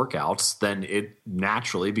not miss workouts, then it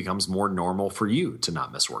naturally becomes more normal for you to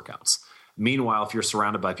not miss workouts. Meanwhile, if you're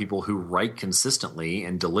surrounded by people who write consistently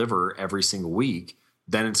and deliver every single week,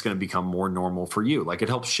 then it's going to become more normal for you. Like it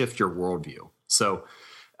helps shift your worldview. So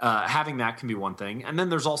having that can be one thing. And then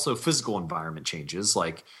there's also physical environment changes.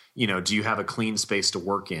 Like, do you have a clean space to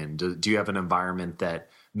work in? Do you have an environment that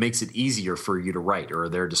makes it easier for you to write, or are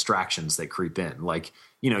there distractions that creep in? Like,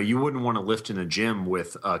 you wouldn't want to lift in a gym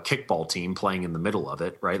with a kickball team playing in the middle of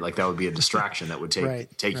it, right? Like that would be a distraction that would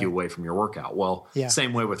take you away from your workout. Well,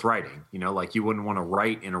 same way with writing, like you wouldn't want to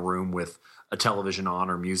write in a room with a television on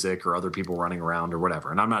or music or other people running around or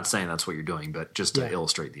whatever. And I'm not saying that's what you're doing, but just to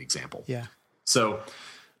illustrate the example. Yeah. So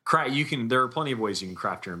there are plenty of ways you can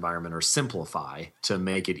craft your environment or simplify to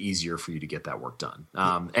make it easier for you to get that work done.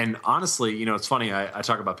 And honestly, it's funny. I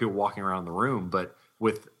talk about people walking around the room, but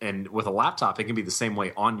with a laptop, it can be the same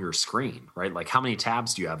way on your screen, right? Like how many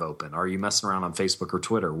tabs do you have open? Are you messing around on Facebook or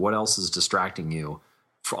Twitter? What else is distracting you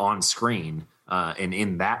on screen and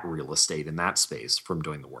in that real estate, in that space from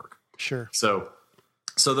doing the work? Sure. So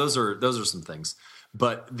those are some things.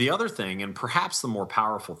 But the other thing, and perhaps the more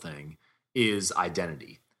powerful thing, is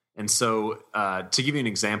identity. And so to give you an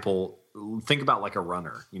example, think about like a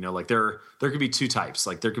runner. Like there could be two types.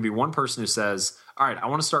 Like there could be one person who says, all right, I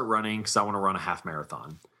want to start running because I want to run a half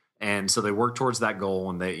marathon. And so they work towards that goal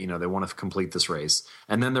and they want to complete this race.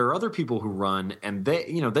 And then there are other people who run and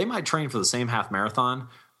they might train for the same half marathon,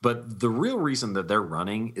 but the real reason that they're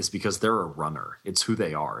running is because they're a runner. It's who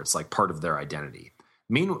they are. It's like part of their identity.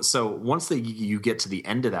 So once you get to the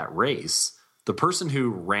end of that race, the person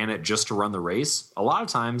who ran it just to run the race, a lot of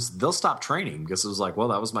times they'll stop training because it was like, well,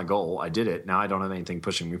 that was my goal. I did it. Now I don't have anything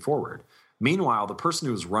pushing me forward. Meanwhile, the person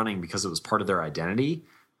who was running because it was part of their identity,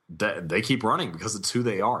 they keep running because it's who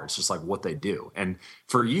they are. It's just like what they do. And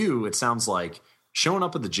for you, it sounds like showing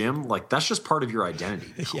up at the gym, like that's just part of your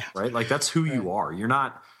identity now, right? Like that's who you are. You're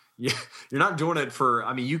not doing it for,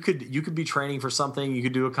 you could be training for something, you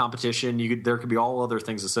could do a competition, there could be all other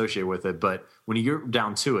things associated with it. But when you get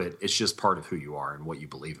down to it, it's just part of who you are and what you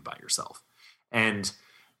believe about yourself. And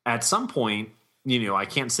at some point, I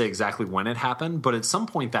can't say exactly when it happened, but at some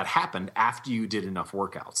point that happened after you did enough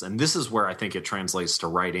workouts. And this is where I think it translates to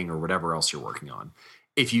writing or whatever else you're working on.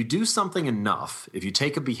 If you do something enough, if you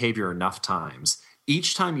take a behavior enough times,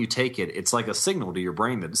 each time you take it, it's like a signal to your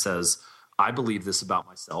brain that says, I believe this about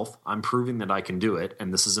myself. I'm proving that I can do it,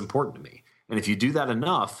 and this is important to me. And if you do that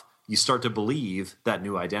enough, you start to believe that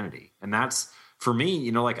new identity. And that's, for me,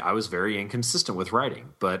 like I was very inconsistent with writing,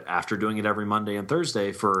 but after doing it every Monday and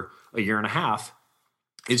Thursday for a year and a half,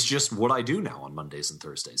 it's just what I do now on Mondays and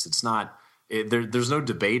Thursdays. It's not, there's no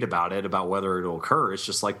debate about it, about whether it'll occur. It's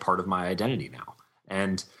just like part of my identity now.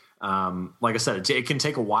 And like I said, it can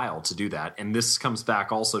take a while to do that. And this comes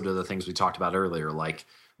back also to the things we talked about earlier, like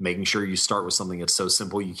making sure you start with something that's so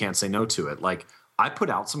simple you can't say no to it. Like I put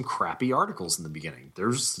out some crappy articles in the beginning.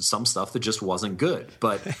 There's some stuff that just wasn't good,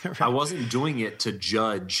 but right. I wasn't doing it to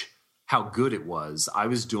judge how good it was. I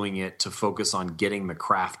was doing it to focus on getting the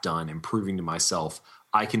craft done and proving to myself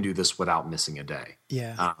I can do this without missing a day.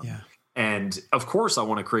 Yeah. And of course I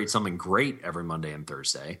want to create something great every Monday and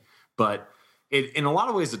Thursday, but in a lot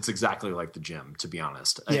of ways it's exactly like the gym, to be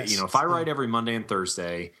honest. Yes. If I write every Monday and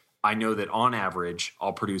Thursday, I know that on average,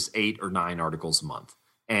 I'll produce 8 or 9 articles a month.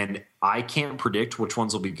 And I can't predict which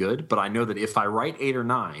ones will be good, but I know that if I write 8 or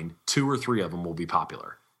 9, 2 or 3 of them will be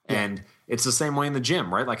popular. Yeah. And it's the same way in the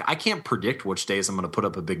gym, right? Like I can't predict which days I'm going to put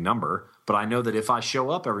up a big number, but I know that if I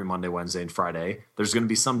show up every Monday, Wednesday, and Friday, there's going to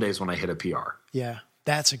be some days when I hit a PR. Yeah.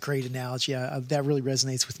 That's a great analogy. That really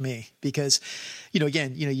resonates with me because,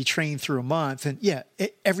 again, you train through a month and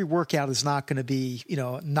every workout is not going to be,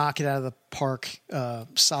 knock it out of the park,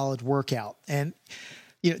 solid workout. And,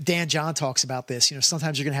 Dan John talks about this,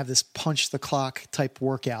 sometimes you're going to have this punch the clock type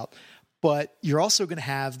workout, but you're also going to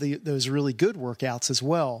have those really good workouts as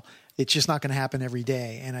well. It's just not going to happen every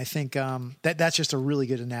day. And I think that's just a really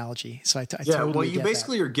good analogy. So I totally well, you get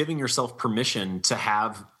basically that. are giving yourself permission to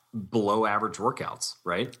have below average workouts,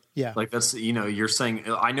 right? Yeah. Like that's, you're saying,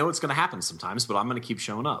 I know it's going to happen sometimes, but I'm going to keep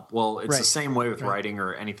showing up. Well, it's the same way with writing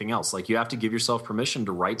or anything else. Like you have to give yourself permission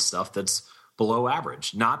to write stuff that's below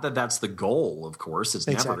average. Not that that's the goal, of course, it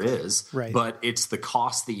never is, but it's the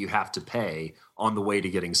cost that you have to pay on the way to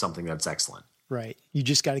getting something that's excellent. Right. You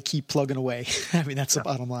just got to keep plugging away. That's the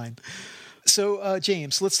bottom line. So,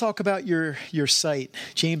 James, let's talk about your site,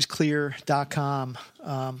 jamesclear.com.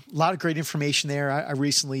 A lot of great information there. I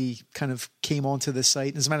recently kind of came onto this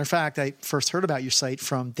site. As a matter of fact, I first heard about your site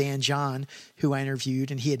from Dan John, who I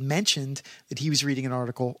interviewed, and he had mentioned that he was reading an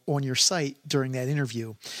article on your site during that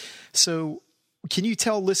interview. So can you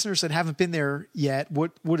tell listeners that haven't been there yet,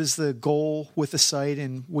 what is the goal with the site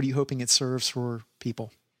and what are you hoping it serves for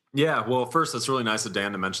people? Yeah, well, first, it's really nice of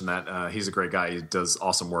Dan to mention that. He's a great guy. He does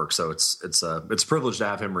awesome work. So it's a privilege to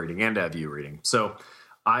have him reading and to have you reading. So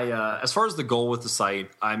as far as the goal with the site,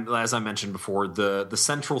 as I mentioned before, the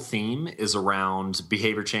central theme is around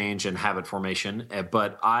behavior change and habit formation.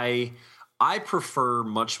 But I I prefer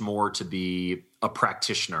much more to be a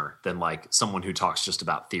practitioner than like someone who talks just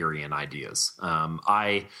about theory and ideas.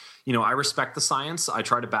 I respect the science. I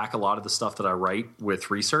try to back a lot of the stuff that I write with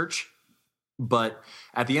research. But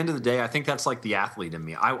at the end of the day, I think that's like the athlete in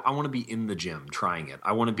me. I want to be in the gym trying it.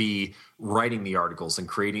 I want to be writing the articles and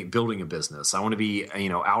building a business. I want to be,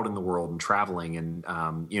 out in the world and traveling and,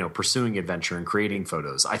 pursuing adventure and creating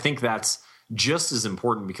photos. I think that's just as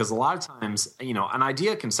important because a lot of times, an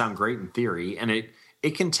idea can sound great in theory and it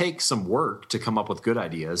can take some work to come up with good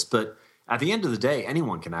ideas. But at the end of the day,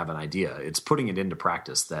 anyone can have an idea. It's putting it into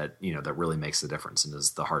practice that really makes the difference and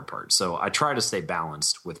is the hard part. So I try to stay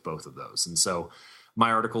balanced with both of those. And so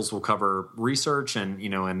my articles will cover research and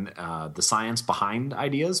the science behind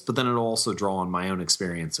ideas, but then it'll also draw on my own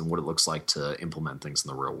experience and what it looks like to implement things in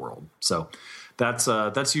the real world. So that's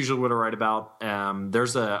usually what I write about.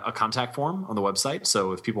 There's a contact form on the website.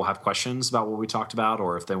 So if people have questions about what we talked about,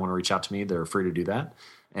 or if they want to reach out to me, they're free to do that.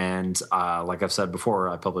 And like I've said before,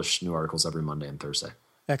 I publish new articles every Monday and Thursday.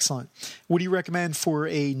 Excellent. What do you recommend for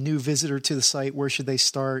a new visitor to the site? Where should they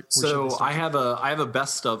start? I have a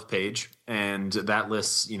best of page, and that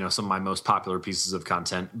lists some of my most popular pieces of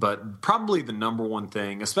content. But probably the number one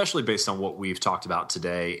thing, especially based on what we've talked about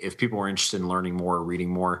today, if people are interested in learning more or reading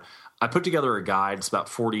more, I put together a guide. It's about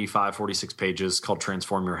 46 pages called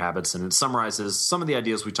Transform Your Habits, and it summarizes some of the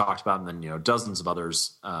ideas we talked about, and then dozens of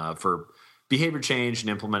others for behavior change and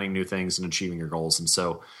implementing new things and achieving your goals. And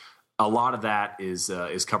so a lot of that is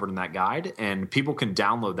covered in that guide, and people can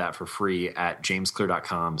download that for free at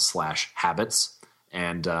jamesclear.com/habits.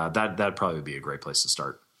 And that'd probably be a great place to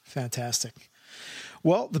start. Fantastic.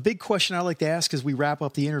 Well, the big question I like to ask as we wrap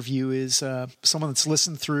up the interview is someone that's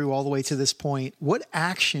listened through all the way to this point, what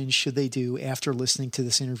action should they do after listening to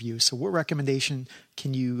this interview? So what recommendation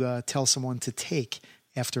can you tell someone to take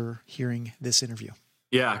after hearing this interview?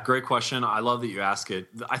 Yeah, great question. I love that you ask it.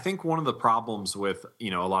 I think one of the problems with, a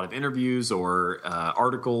lot of interviews or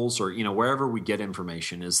articles or, wherever we get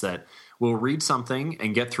information is that we'll read something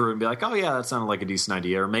and get through it and be like, oh yeah, that sounded like a decent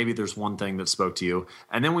idea. Or maybe there's one thing that spoke to you,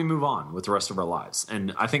 and then we move on with the rest of our lives.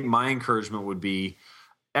 And I think my encouragement would be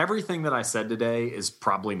everything that I said today is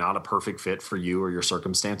probably not a perfect fit for you or your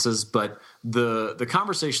circumstances, but the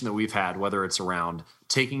conversation that we've had, whether it's around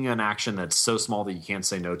taking an action that's so small that you can't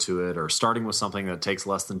say no to it, or starting with something that takes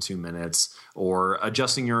less than 2 minutes, or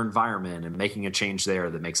adjusting your environment and making a change there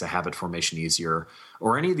that makes a habit formation easier,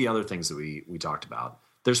 or any of the other things that we talked about,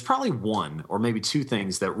 there's probably one or maybe two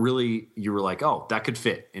things that really you were like, oh, that could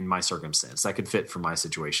fit in my circumstance. That could fit for my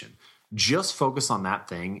situation. Just focus on that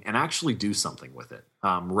thing and actually do something with it.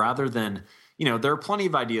 Rather than, there are plenty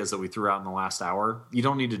of ideas that we threw out in the last hour. You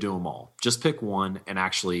don't need to do them all. Just pick one and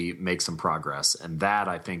actually make some progress. And that,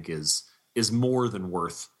 I think, is more than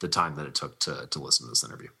worth the time that it took to listen to this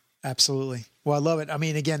interview. Absolutely. Well, I love it. I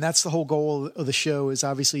mean, again, that's the whole goal of the show, is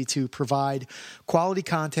obviously to provide quality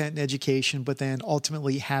content and education, but then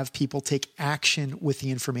ultimately have people take action with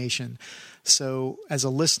the information. So as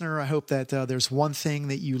a listener, I hope that there's one thing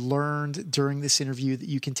that you learned during this interview that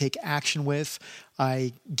you can take action with.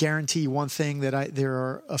 I guarantee one thing that there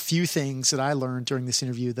are a few things that I learned during this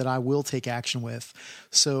interview that I will take action with.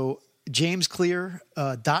 So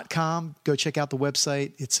jamesclear.com. Go check out the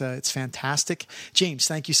website. It's fantastic. James,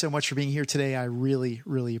 thank you so much for being here today. I really,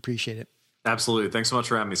 really appreciate it. Absolutely. Thanks so much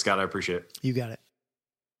for having me, Scott. I appreciate it. You got it.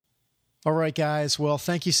 All right, guys. Well,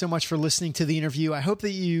 thank you so much for listening to the interview. I hope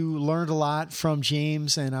that you learned a lot from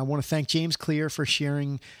James, and I want to thank James Clear for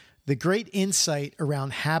sharing the great insight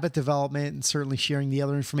around habit development and certainly sharing the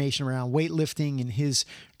other information around weightlifting and his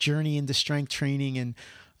journey into strength training, and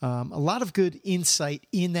a lot of good insight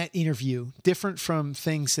in that interview, different from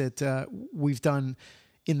things that we've done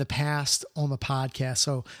in the past on the podcast.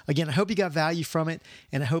 So again, I hope you got value from it,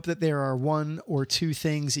 and I hope that there are one or two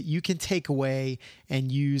things that you can take away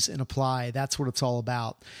and use and apply. That's what it's all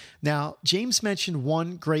about. Now, James mentioned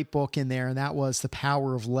one great book in there, and that was The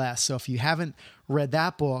Power of Less. So if you haven't read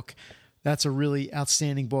that book, that's a really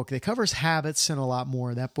outstanding book that covers habits and a lot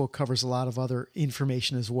more. That book covers a lot of other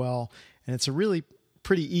information as well, and it's a really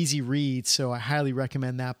pretty easy read, so I highly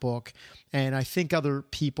recommend that book. And I think other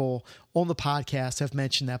people on the podcast have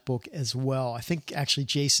mentioned that book as well. I think actually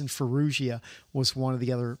Jason Ferrugia was one of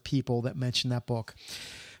the other people that mentioned that book.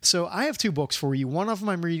 So I have two books for you. One of them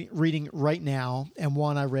I'm reading right now, and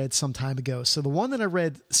one I read some time ago. So the one that I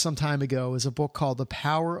read some time ago is a book called The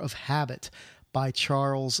Power of Habit by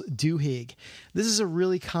Charles Duhigg. This is a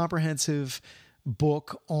really comprehensive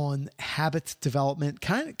book on habit development,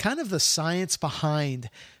 kind of the science behind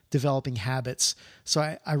developing habits.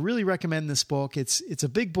 So I really recommend this book. It's a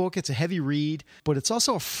big book. It's a heavy read, but it's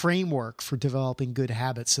also a framework for developing good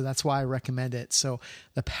habits. So that's why I recommend it. So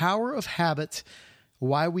The Power of Habit,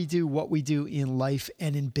 Why We Do What We Do in Life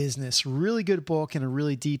and in Business. Really good book and a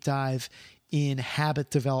really deep dive in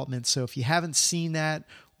habit development. So if you haven't seen that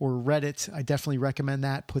or read it, I definitely recommend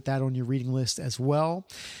that. Put that on your reading list as well.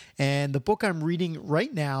 And the book I'm reading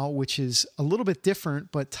right now, which is a little bit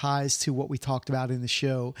different but ties to what we talked about in the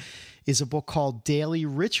show, is a book called Daily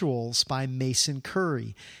Rituals by Mason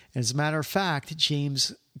Curry. And as a matter of fact,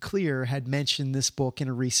 James Clear had mentioned this book in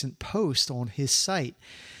a recent post on his site.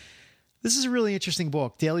 This is a really interesting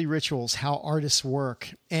book, Daily Rituals, How Artists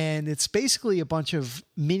Work. And it's basically a bunch of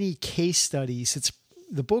mini case studies.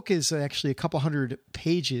 The book is actually a couple hundred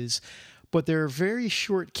pages, but they're very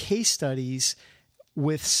short case studies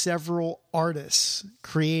with several artists,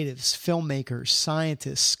 creatives, filmmakers,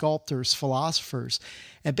 scientists, sculptors, philosophers.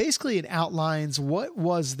 And basically it outlines what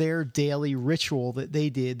was their daily ritual that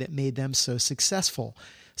they did that made them so successful.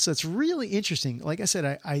 So it's really interesting. Like I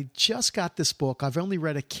said, I just got this book. I've only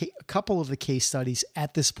read a couple of the case studies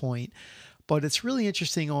at this point, but it's really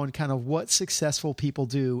interesting on kind of what successful people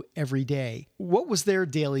do every day. What was their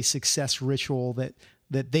daily success ritual that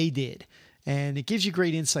they did? And it gives you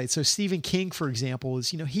great insight. So Stephen King, for example,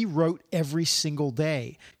 he wrote every single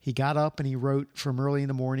day. He got up and he wrote from early in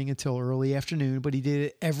the morning until early afternoon, but he did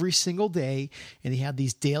it every single day. And he had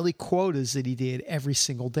these daily quotas that he did every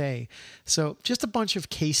single day. So just a bunch of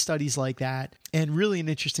case studies like that, and really an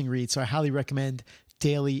interesting read. So I highly recommend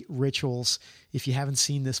Daily Rituals if you haven't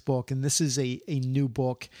seen this book. And this is a new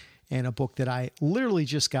book and a book that I literally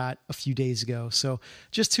just got a few days ago. So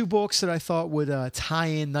just two books that I thought would tie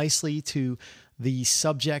in nicely to the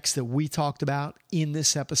subjects that we talked about in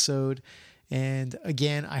this episode. And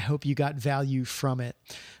again, I hope you got value from it.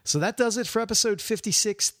 So that does it for episode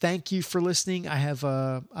 56. Thank you for listening. I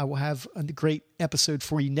will have a great episode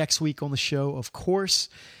for you next week on the show, of course.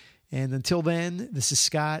 And until then, this is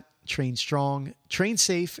Scott. Train strong, train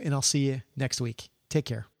safe, and I'll see you next week. Take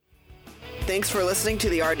care. Thanks for listening to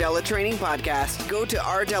the Ardella Training Podcast. Go to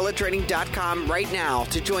ardellatraining.com right now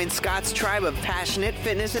to join Scott's tribe of passionate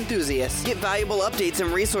fitness enthusiasts. Get valuable updates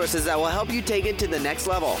and resources that will help you take it to the next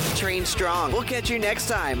level. Train strong. We'll catch you next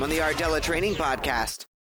time on the Ardella Training Podcast.